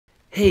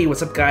Hey,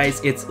 what's up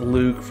guys? It's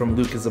Luke from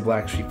Luke is a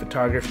Black Sheep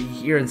Photography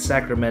here in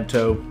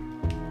Sacramento.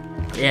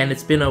 And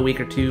it's been a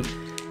week or two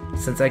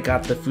since I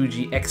got the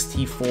Fuji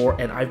X-T4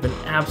 and I've been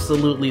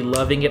absolutely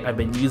loving it. I've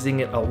been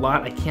using it a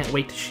lot. I can't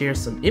wait to share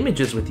some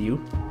images with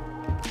you.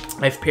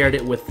 I've paired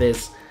it with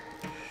this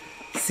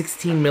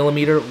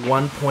 16mm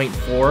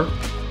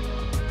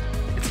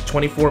 1.4. It's a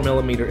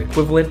 24mm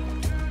equivalent,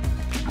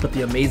 but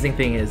the amazing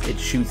thing is it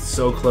shoots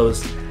so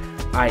close.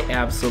 I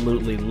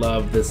absolutely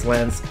love this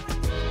lens.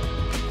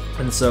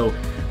 And so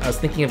I was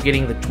thinking of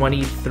getting the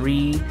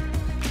 23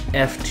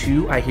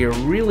 f2. I hear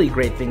really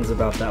great things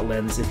about that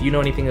lens. If you know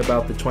anything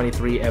about the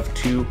 23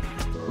 f2,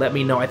 let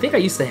me know. I think I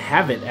used to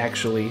have it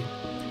actually,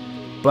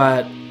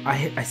 but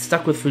I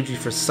stuck with Fuji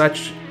for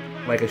such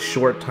like a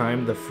short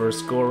time the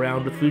first go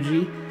around with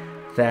Fuji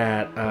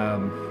that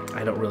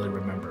I don't really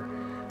remember.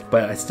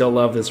 But I still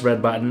love this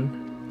red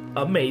button.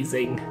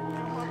 Amazing.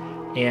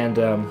 And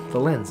the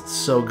lens,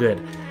 so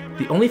good.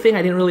 The only thing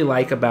I didn't really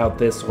like about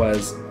this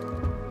was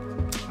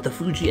the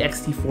Fuji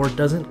X-T4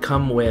 doesn't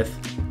come with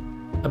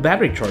a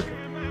battery charger.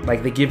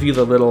 Like, they give you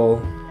the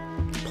little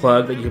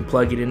plug that you can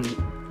plug it in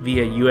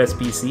via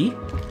USB-C,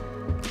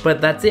 but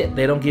that's it.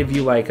 They don't give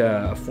you like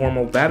a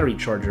formal battery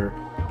charger.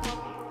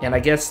 And I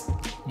guess,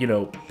 you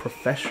know,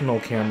 professional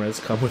cameras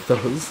come with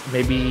those.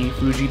 Maybe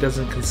Fuji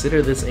doesn't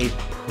consider this a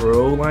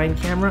pro line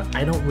camera.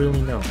 I don't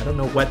really know. I don't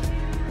know what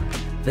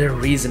their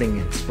reasoning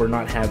is for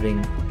not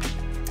having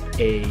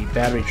a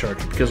battery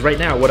charger. Because right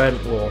now,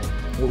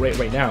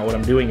 right now, what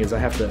I'm doing is I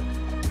have to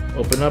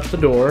open up the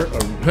door, or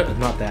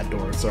not that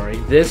door, sorry,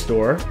 this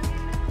door,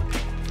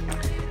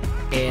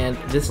 and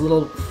this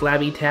little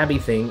flabby tabby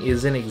thing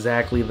isn't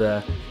exactly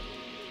the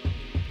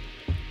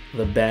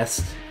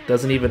best.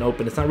 Doesn't even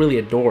open. It's not really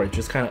a door. It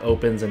just kind of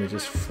opens and it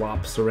just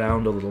flops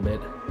around a little bit.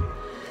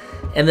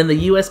 And then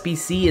the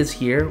USB-C is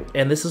here,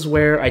 and this is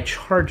where I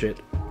charge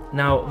it.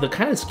 Now, the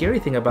kind of scary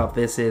thing about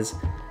this is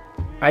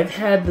I've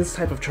had this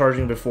type of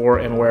charging before,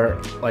 and where,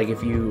 like,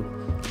 if you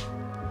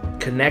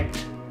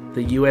connect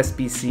the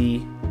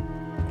USB-C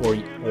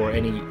or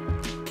any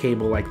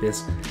cable like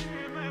this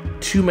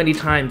too many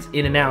times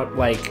in and out,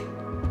 like,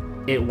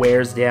 it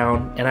wears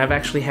down. And I've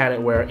actually had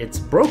it where it's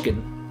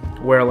broken,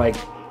 where like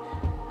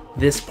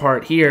this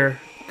part here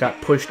got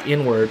pushed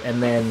inward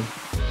and then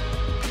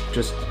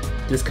just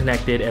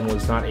disconnected and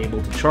was not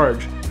able to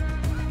charge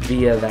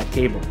via that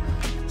cable.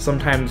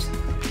 Sometimes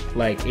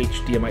like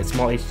HDMI,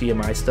 small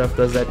HDMI stuff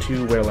does that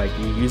too, where like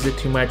you use it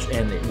too much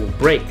and it will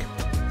break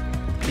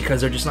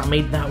because they're just not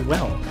made that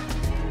well.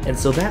 And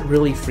so that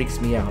really freaks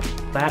me out.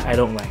 That I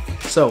don't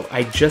like. So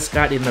I just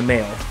got in the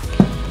mail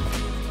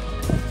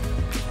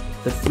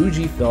the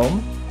Fuji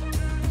Film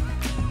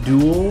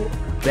dual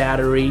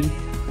battery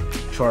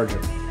charger.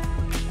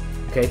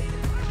 Okay,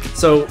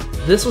 so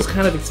this was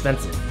kind of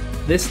expensive.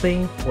 This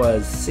thing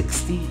was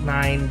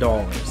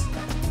 $69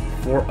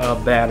 for a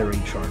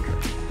battery charger.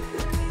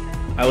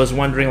 I was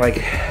wondering,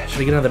 like,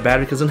 should I get another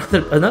battery? Because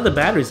another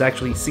battery is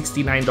actually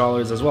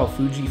 $69 as well.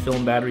 Fuji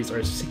Film batteries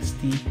are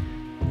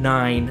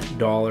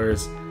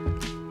 $69.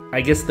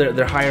 I guess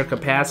they're higher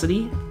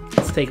capacity.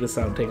 Let's take this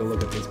out and take a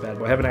look at this bad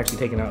boy. I haven't actually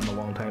taken it out in a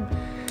long time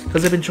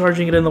because I've been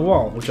charging it in the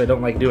wall, which I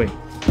don't like doing.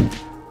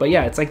 But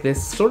yeah, it's like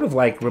this, sort of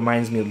like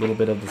reminds me a little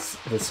bit of the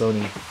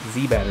Sony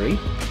Z battery,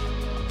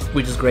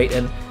 which is great.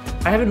 And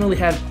I haven't really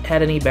had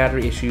any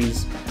battery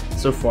issues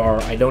so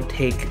far. I don't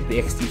take the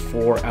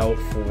X-T4 out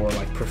for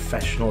like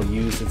professional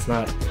use.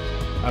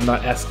 I'm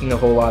not asking a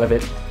whole lot of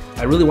it.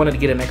 I really wanted to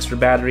get an extra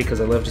battery because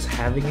I love just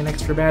having an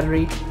extra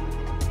battery.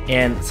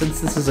 And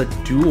since this is a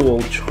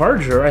dual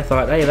charger, I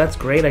thought, hey, that's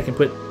great. I can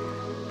put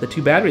the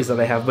two batteries that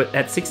I have, but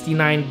at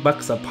 69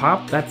 bucks a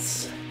pop,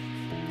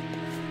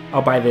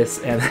 I'll buy this,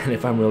 and then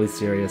if I'm really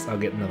serious, I'll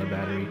get another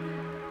battery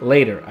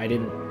later. I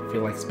didn't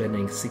feel like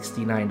spending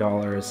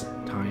 $69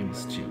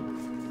 times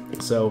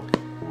 2. So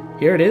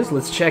here it is.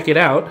 Let's check it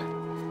out.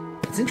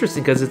 It's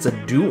interesting because it's a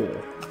dual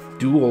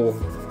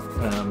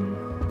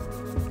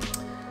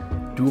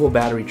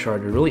battery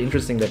charger. Really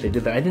interesting that they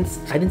did that. I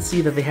didn't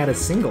see that they had a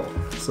single.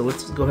 So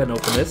let's go ahead and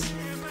open this.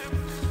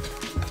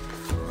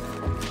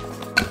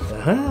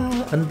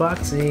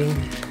 Unboxing.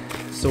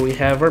 So we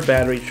have our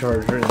battery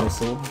charger in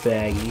this little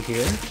baggie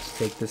here. Let's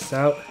take this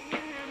out.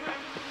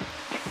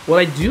 What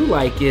I do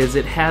like is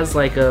it has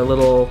like a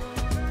little,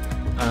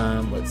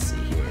 let's see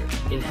here.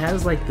 It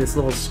has like this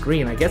little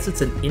screen. I guess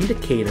it's an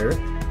indicator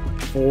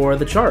for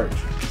the charge.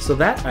 So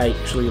that I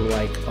actually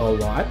like a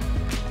lot.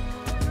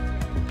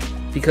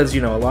 Because,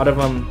 you know, a lot of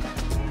them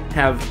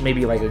have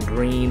maybe like a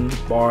green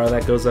bar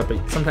that goes up.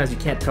 Sometimes you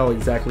can't tell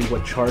exactly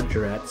what charge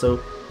you're at. So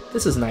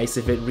this is nice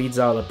if it reads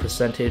out a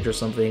percentage or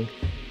something.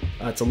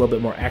 It's a little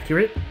bit more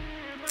accurate.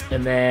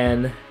 And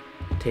then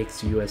it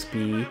takes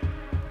USB-C,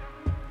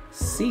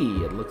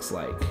 it looks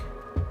like.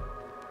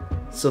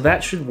 So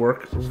that should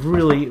work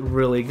really,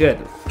 really good.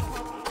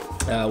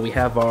 We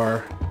have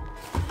our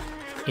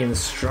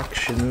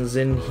instructions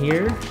in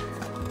here.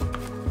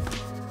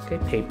 Okay,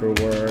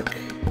 paperwork.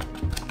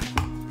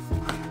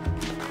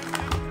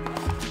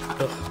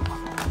 Ugh.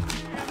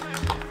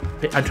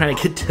 I'm trying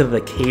to get to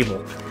the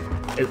cable.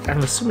 I'm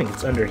assuming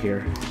it's under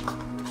here.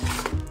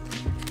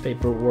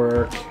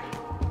 Paperwork.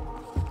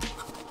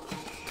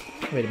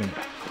 Wait a minute.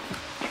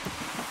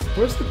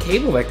 Where's the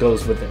cable that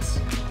goes with this?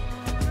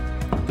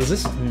 Does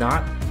this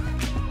not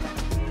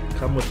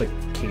come with a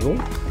cable?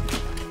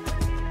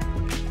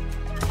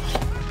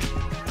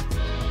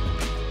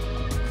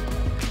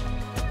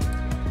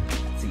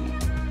 Let's see.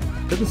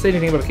 Doesn't say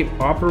anything about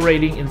cable.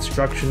 Operating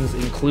instructions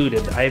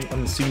included.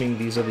 I'm assuming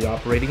these are the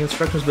operating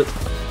instructions, but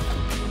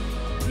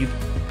you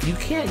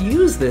can't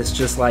use this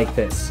just like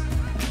this.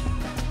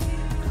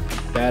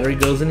 Battery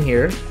goes in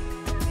here.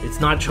 It's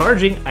not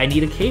charging. I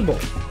need a cable.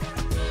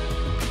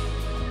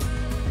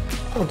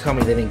 Don't tell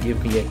me they didn't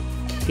give me a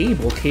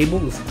cable.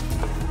 Cable is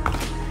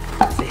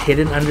it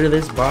hidden under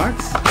this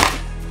box?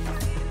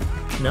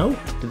 No?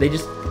 Did they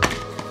just...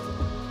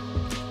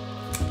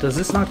 Does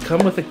this not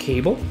come with a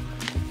cable?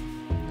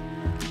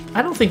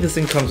 I don't think this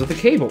thing comes with a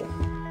cable.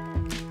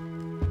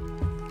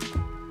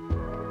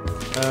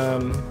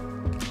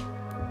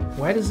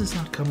 Why does this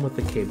not come with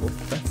a cable?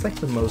 That's like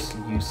the most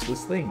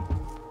useless thing.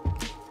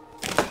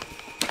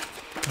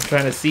 I'm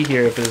trying to see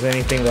here if there's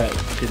anything that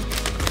could...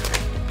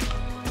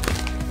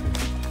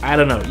 I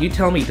don't know. You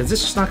tell me, does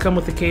this just not come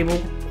with a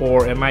cable?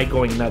 Or am I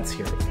going nuts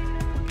here?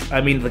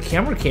 I mean, the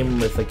camera came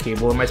with a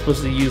cable. Am I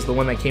supposed to use the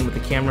one that came with the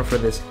camera for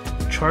this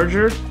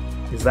charger?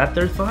 Is that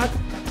their thought?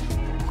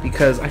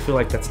 Because I feel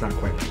like that's not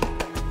quite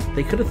right.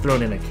 They could have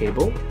thrown in a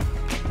cable.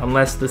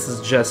 Unless this is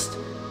just...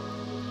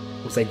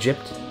 Was I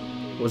gypped?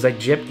 Was I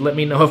gypped? Let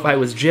me know if I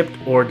was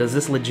gypped. Or does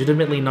this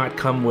legitimately not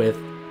come with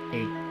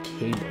a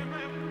cable?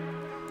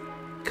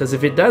 Because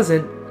if it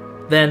doesn't,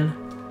 then...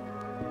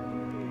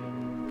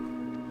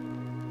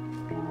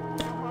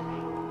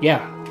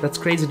 Yeah, that's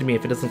crazy to me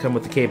if it doesn't come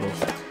with the cable.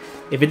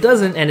 If it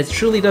doesn't, and it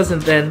truly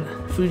doesn't, then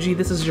Fuji,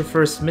 this is your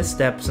first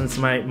misstep since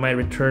my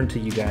return to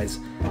you guys.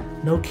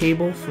 No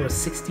cable for a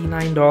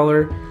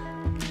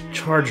 $69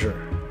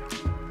 charger.